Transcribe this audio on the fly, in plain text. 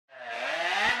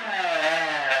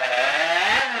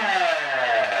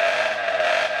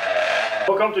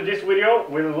Welcome to this video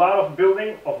with a lot of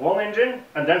building of one engine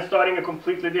and then starting a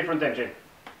completely different engine.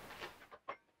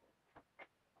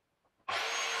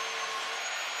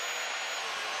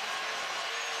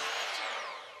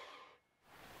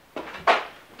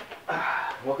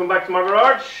 Welcome back to my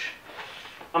garage.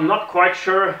 I'm not quite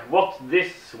sure what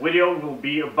this video will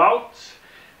be about.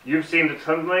 You've seen the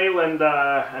thumbnail and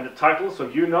the title, so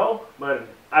you know, but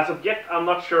as of yet I'm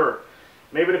not sure.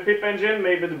 Maybe the pip engine,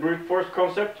 maybe the brute force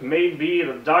concept, maybe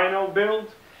the dyno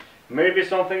build, maybe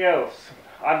something else.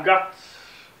 I've got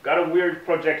a weird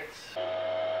project.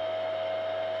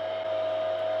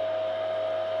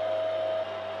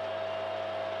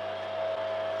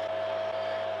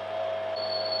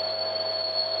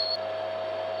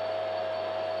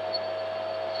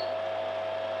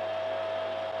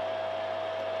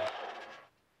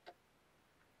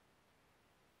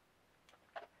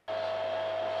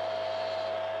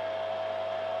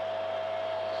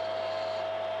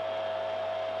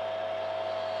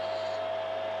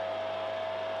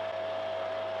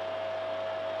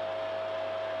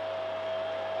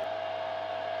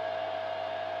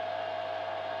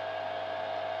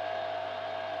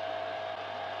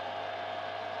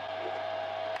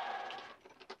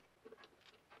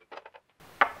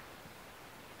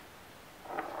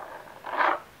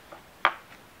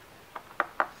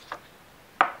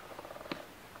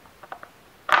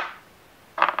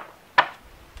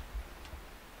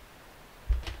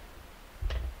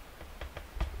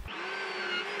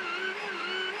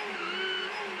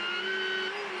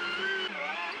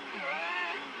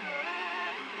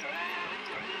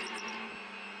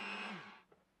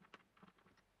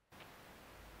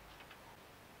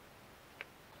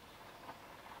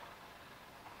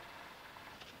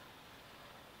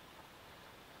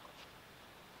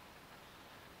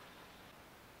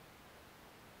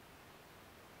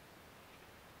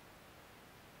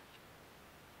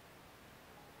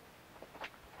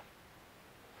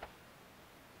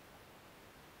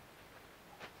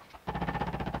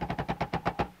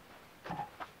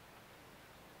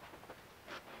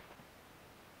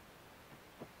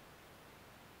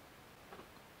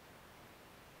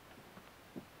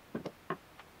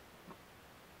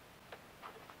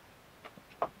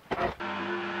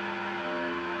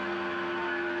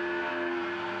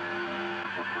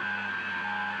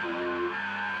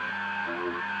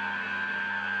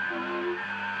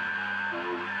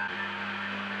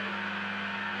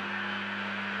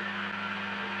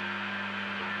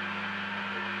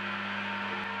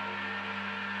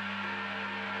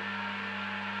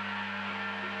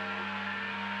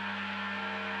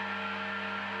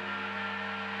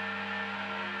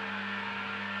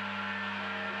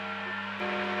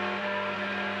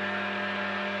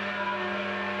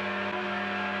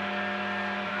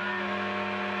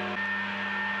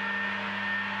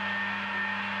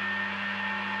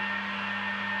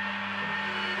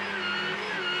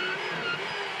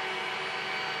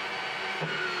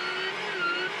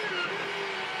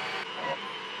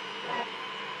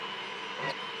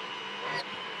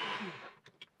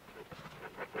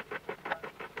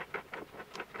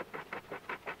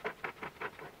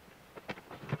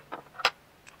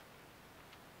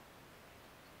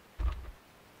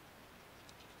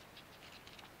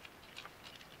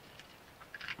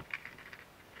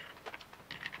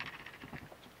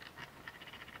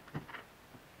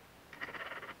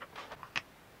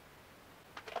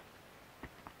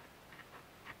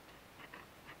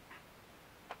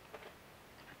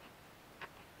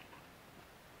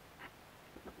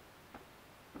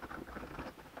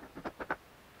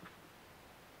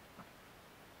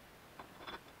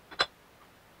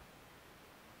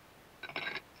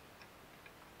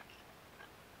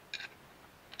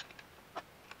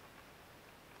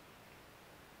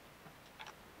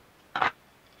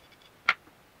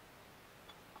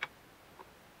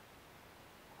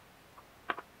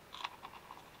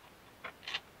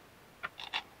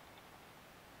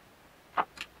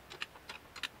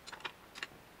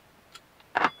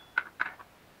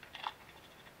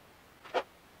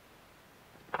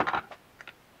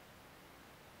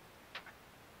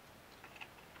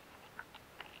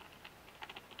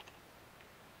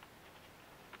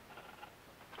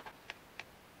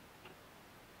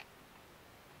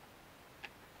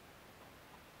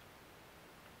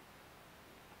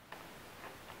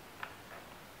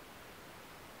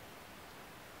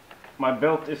 My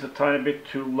belt is a tiny bit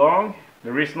too long.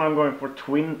 The reason I'm going for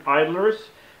twin idlers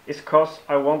is because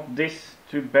I want this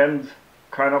to bend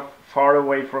kind of far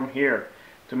away from here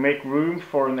to make room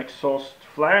for an exhaust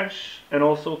flange and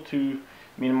also to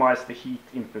minimize the heat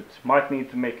input. Might need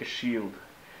to make a shield.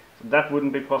 So that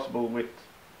wouldn't be possible with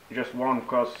just one,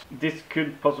 because this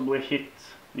could possibly hit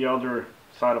the other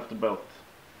side of the belt.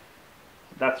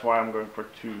 That's why I'm going for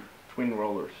 2 twin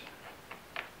rollers.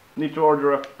 Need to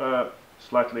order a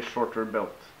slightly shorter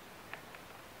belt.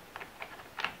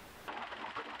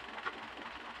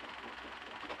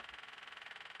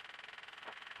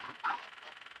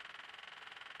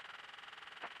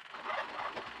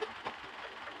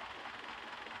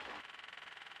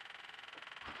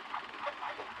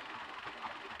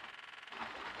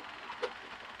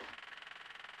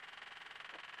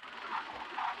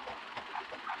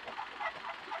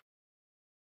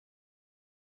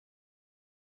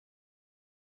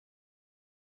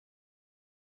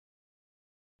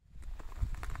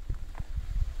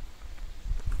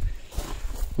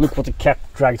 Look what the cat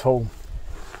dragged home.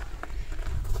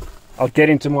 I'll get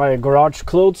into my garage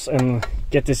clothes and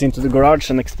get this into the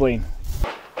garage and explain.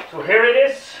 So here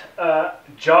it is,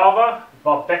 Java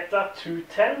Barbetta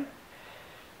 210.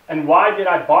 And why did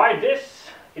I buy this?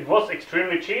 It was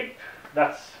extremely cheap,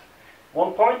 that's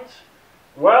one point.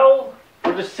 Well,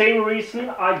 for the same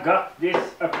reason I got this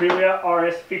Aprilia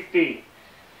RS50,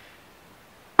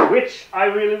 which I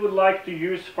really would like to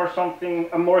use for something,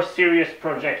 a more serious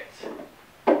project.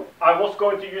 I was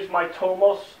going to use my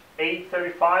Tomos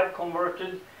A35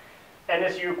 converted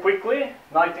NSU quickly,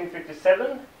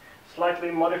 1957,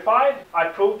 slightly modified. I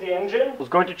pulled the engine. I was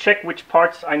going to check which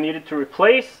parts I needed to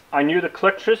replace. I knew the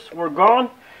clutches were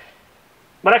gone,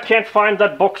 but I can't find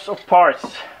that box of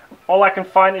parts. All I can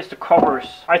find is the covers.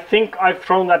 I think I've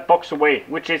thrown that box away,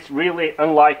 which is really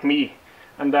unlike me.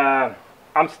 And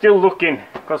I'm still looking,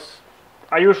 because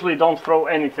I usually don't throw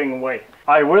anything away.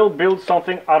 I will build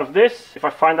something out of this if I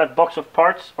find that box of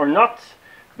parts or not,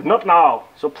 but not now.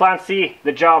 So plan C,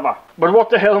 the Java. But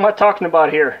what the hell am I talking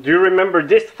about here? Do you remember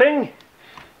this thing?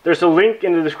 There's a link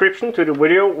in the description to the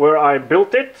video where I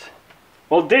built it.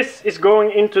 Well, this is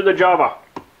going into the Java.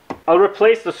 I'll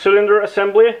replace the cylinder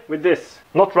assembly with this.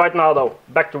 Not right now though,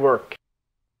 back to work.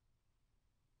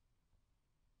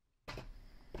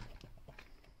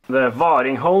 The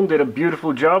Varing hone did a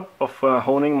beautiful job of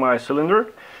honing my cylinder.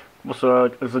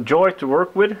 It was a joy to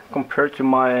work with compared to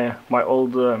my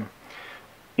old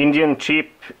Indian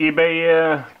cheap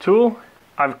eBay tool.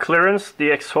 I've clearanced the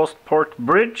exhaust port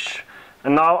bridge,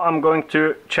 and now I'm going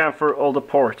to chamfer all the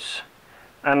ports,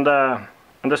 and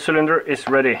the cylinder is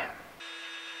ready.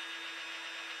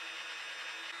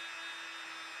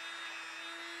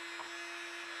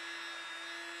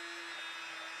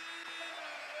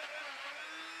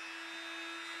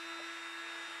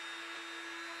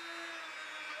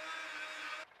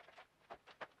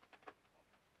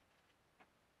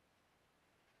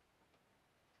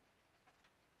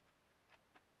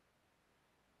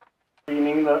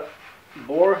 Cleaning the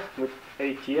bore with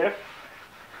ATF.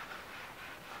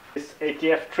 This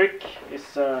ATF trick is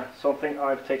something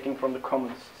I've taken from the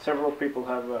comments. Several people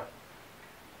have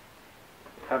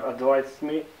advised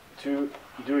me to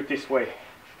do it this way,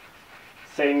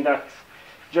 saying that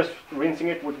just rinsing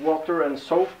it with water and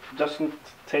soap doesn't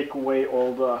take away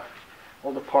all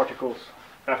the particles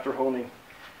after honing.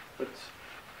 But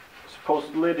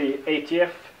supposedly the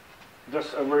ATF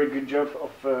does a very good job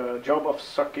of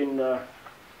sucking the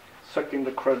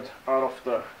crud out of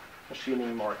the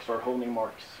machining marks or honing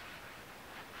marks.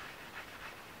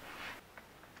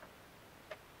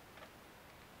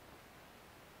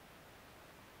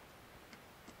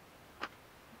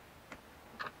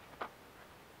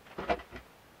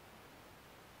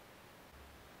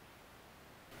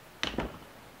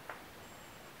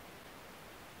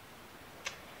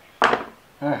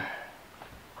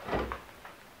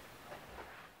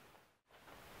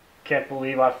 Can't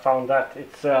believe I found that.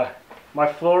 It's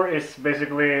my floor is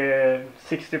basically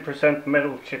 60%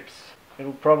 metal chips. It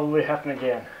will probably happen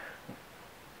again.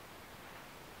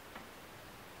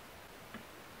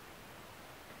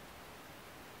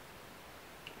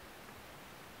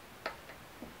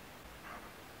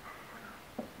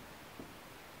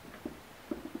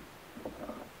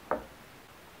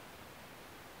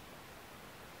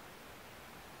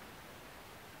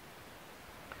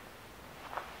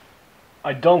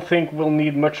 I don't think we'll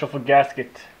need much of a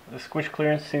gasket. The squish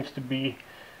clearance seems to be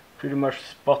pretty much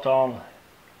spot on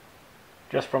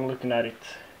just from looking at it.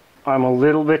 I'm a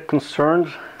little bit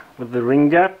concerned with the ring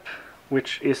gap,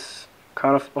 which is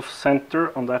kind of off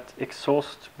center on that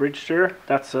exhaust bridge there.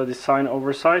 That's a design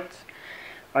oversight.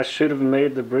 I should have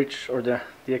made the bridge or the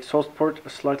exhaust port a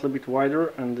slightly bit wider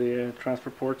and the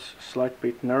transfer ports a slight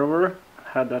bit narrower.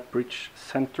 Had that bridge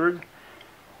centered.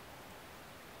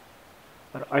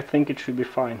 But I think it should be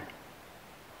fine.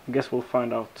 I guess we'll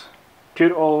find out.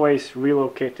 Could always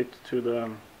relocate it to the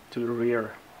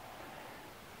rear.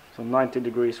 So 90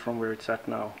 degrees from where it's at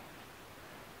now.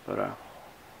 But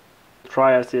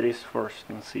try as it is first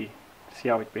and see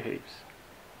how it behaves.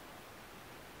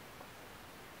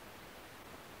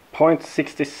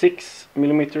 0.66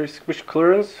 millimeter squish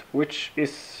clearance, which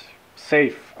is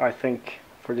safe, I think,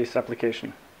 for this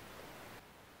application.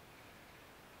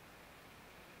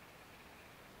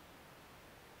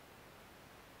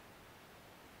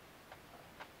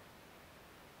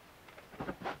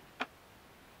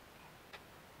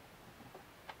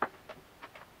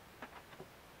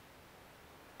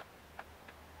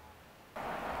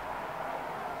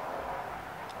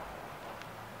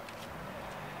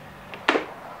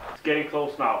 Getting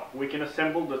close now. We can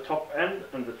assemble the top end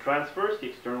and the transfers, the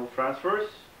external transfers.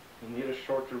 We need a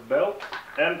shorter belt,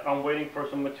 and I'm waiting for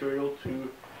some material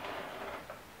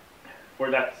for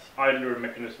that idler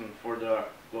mechanism for the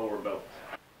lower belt.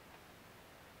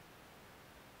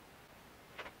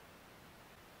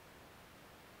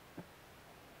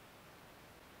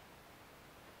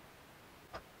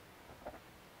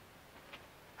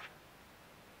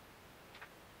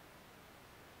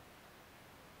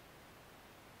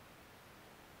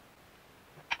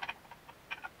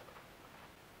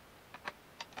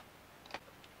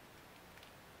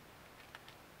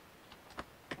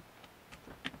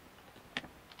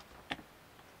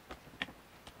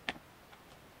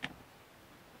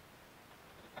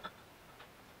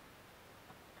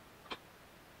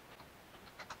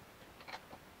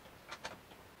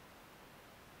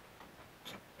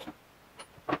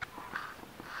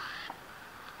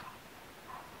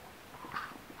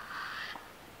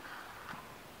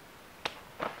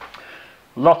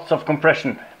 Lots of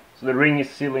compression, so the ring is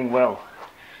sealing well.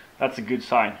 That's a good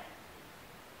sign.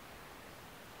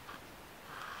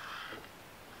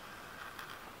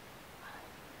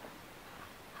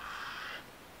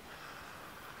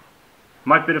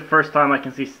 Might be the first time I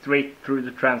can see straight through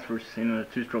the transfers in a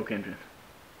two-stroke engine.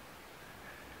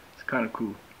 It's kind of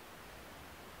cool.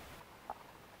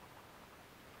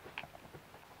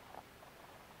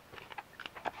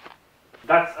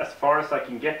 That's as far as I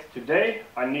can get today.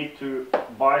 I need to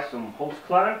buy some hose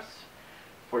clamps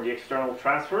for the external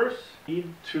transfers.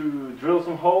 Need to drill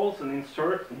some holes and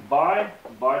insert and buy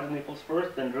the nipples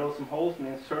first, then drill some holes and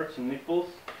insert some nipples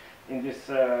in this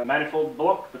manifold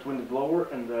block between the blower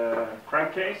and the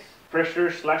crankcase. Pressure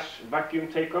 / vacuum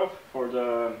takeoff for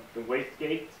the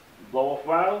wastegate blow-off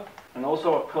valve, and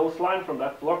also a hose line from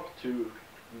that block to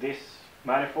this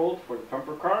manifold for the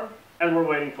pumper car. And we're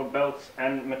waiting for belts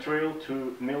and material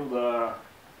to mill the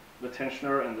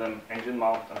tensioner and the engine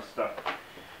mount and stuff.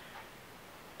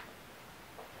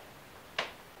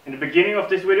 In the beginning of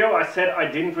this video I said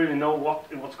I didn't really know what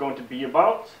it was going to be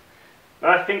about.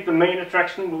 But I think the main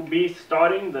attraction will be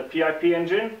starting the PIP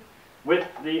engine with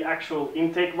the actual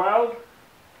intake valve,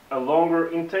 a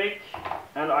longer intake,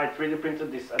 and I 3D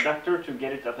printed this adapter to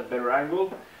get it at a better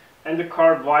angle, and the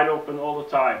carb wide open all the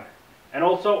time. And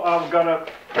also I've got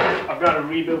a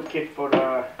rebuild kit for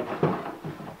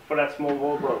that small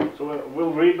Volbro. So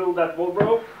we'll rebuild that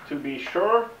Volbro to be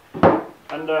sure,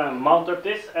 and mount up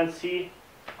this and see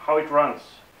how it runs.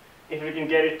 If we can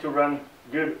get it to run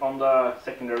good on the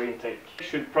secondary intake. It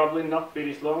should probably not be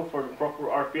this long for the proper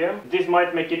RPM. This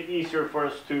might make it easier for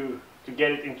us to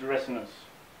get it into resonance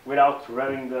without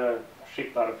revving the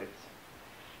shit out of it.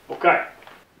 Okay.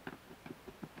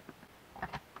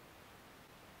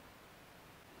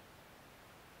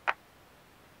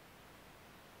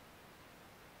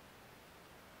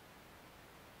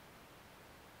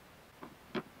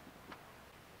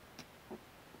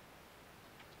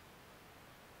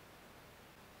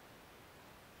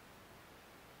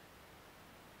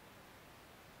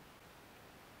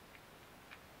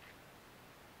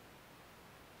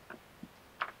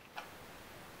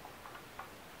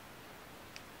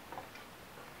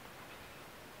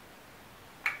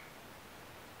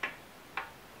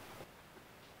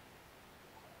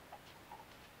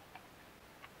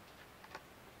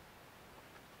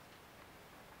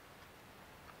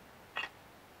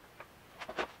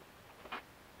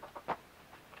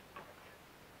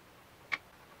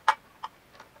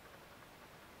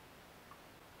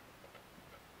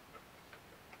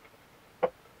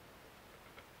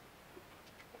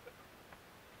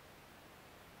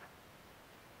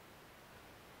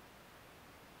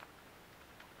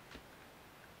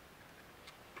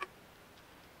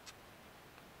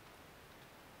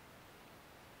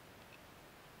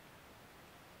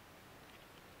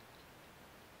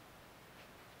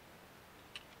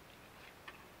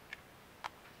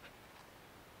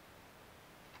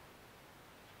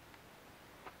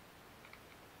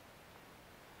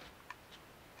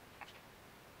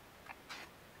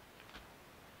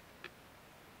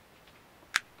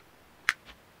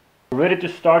 ready to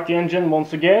start the engine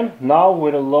once again, now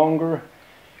with a longer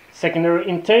secondary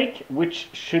intake, which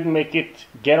should make it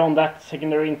get on that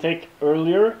secondary intake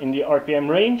earlier in the RPM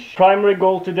range. Primary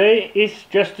goal today is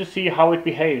just to see how it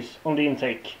behaves on the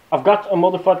intake. I've got a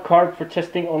modified card for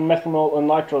testing on methanol and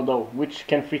nitro though, which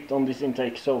can fit on this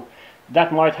intake, so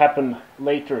that might happen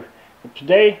later. But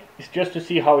today is just to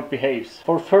see how it behaves.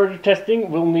 For further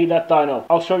testing we'll need that dyno.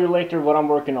 I'll show you later what I'm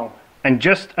working on. And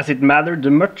just as it mattered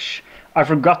much, I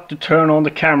forgot to turn on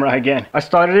the camera again. I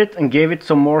started it and gave it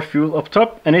some more fuel up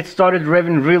top, and it started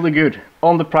revving really good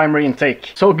on the primary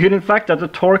intake. So good in fact that the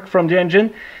torque from the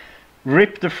engine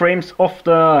ripped the frames off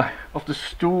the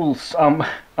stools I'm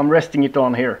resting it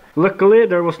on here. Luckily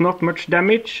there was not much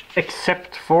damage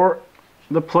except for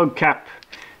the plug cap,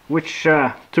 which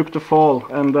took the fall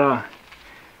and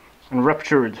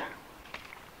ruptured.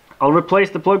 I'll replace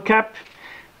the plug cap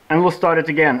and we'll start it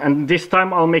again, and this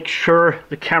time I'll make sure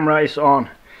the camera is on.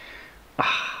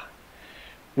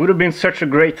 Would have been such a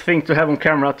great thing to have on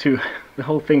camera too, the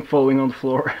whole thing falling on the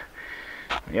floor.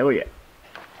 Oh yeah.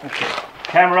 Okay,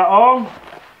 camera on.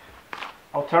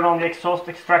 I'll turn on the exhaust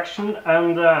extraction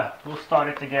and we'll start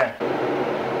it again.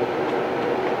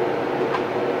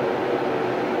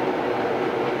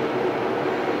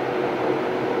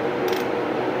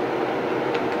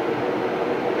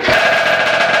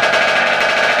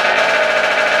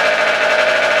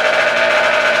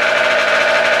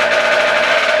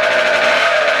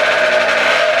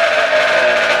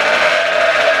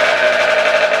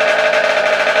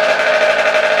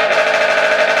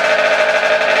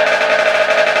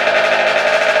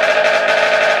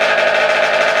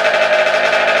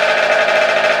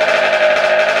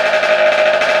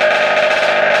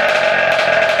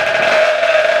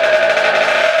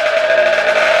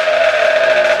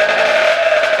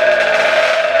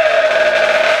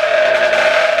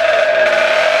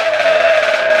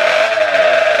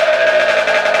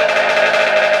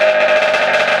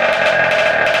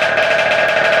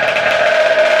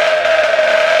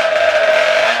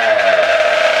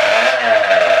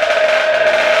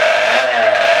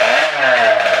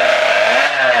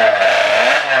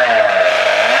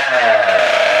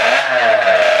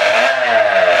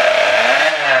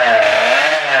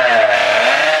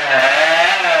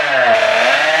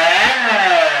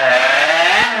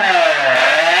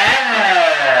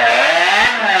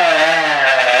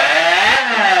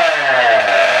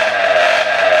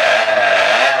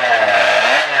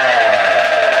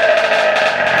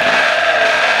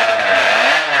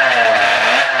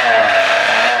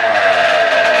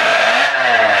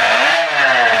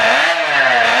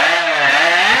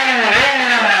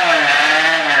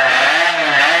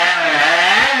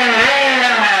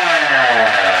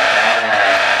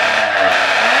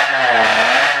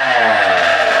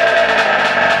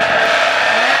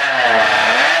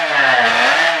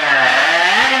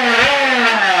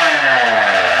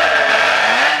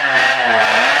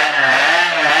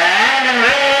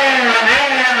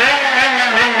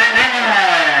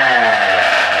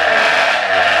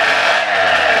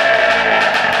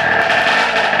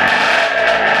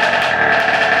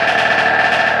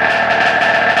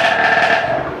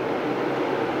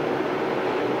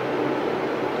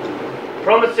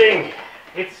 Promising.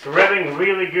 It's revving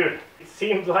really good. It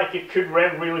seems like it could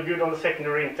rev really good on the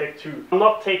secondary intake too. I'm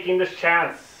not taking this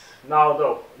chance now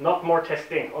though. Not more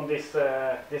testing on this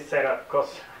this setup,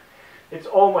 because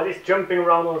it's jumping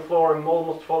around on the floor and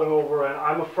almost falling over, and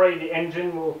I'm afraid the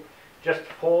engine will just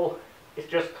fall. It's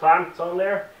just clamped on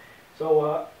there.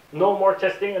 So no more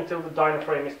testing until the dyno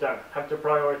frame is done. Have to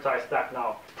prioritize that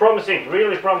now. Promising,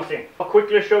 really promising. I'll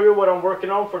quickly show you what I'm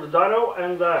working on for the dyno,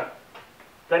 and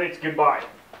then it's goodbye.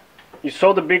 You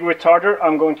saw the big retarder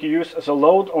I'm going to use as a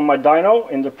load on my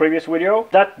dyno in the previous video.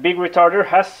 That big retarder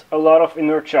has a lot of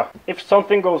inertia. If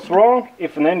something goes wrong,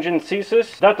 if an engine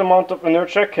seizes, that amount of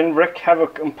inertia can wreak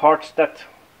havoc on parts that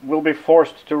will be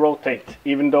forced to rotate,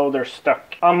 even though they're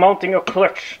stuck. I'm mounting a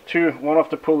clutch to one of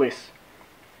the pulleys.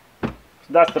 So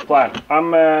that's the plan.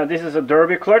 This is a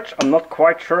derby clutch. I'm not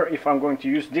quite sure if I'm going to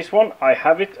use this one. I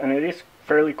have it and it is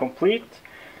fairly complete.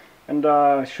 And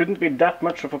shouldn't be that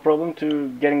much of a problem to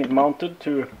getting it mounted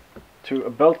to a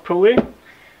belt pulley.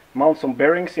 Mount some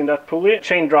bearings in that pulley.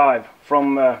 Chain drive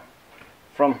from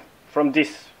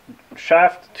this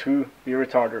shaft to the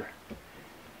retarder.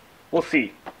 We'll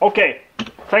see. Okay,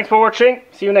 thanks for watching.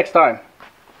 See you next time.